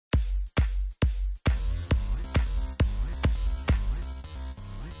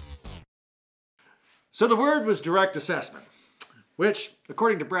So the word was direct assessment, which,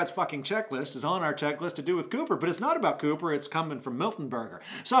 according to Brad's fucking checklist, is on our checklist to do with Cooper. But it's not about Cooper, it's coming from Miltonberger.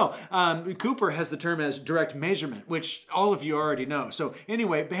 So Cooper has the term as direct measurement, which all of you already know. So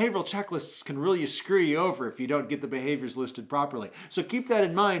anyway, behavioral checklists can really screw you over if you don't get the behaviors listed properly. So keep that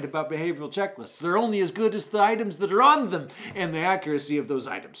in mind about behavioral checklists. They're only as good as the items that are on them and the accuracy of those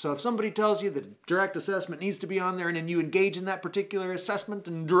items. So if somebody tells you that direct assessment needs to be on there and then you engage in that particular assessment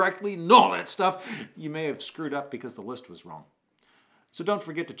and directly and all that stuff, you may have screwed up because the list was wrong. So don't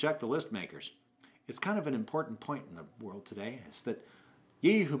forget to check the list makers. It's kind of an important point in the world today, is that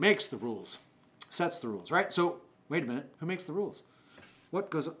ye who makes the rules sets the rules, right? So wait a minute, who makes the rules? What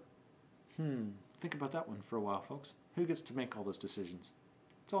goes on? Think about that one for a while, folks. Who gets to make all those decisions?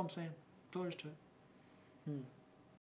 That's all I'm saying. Doors to it.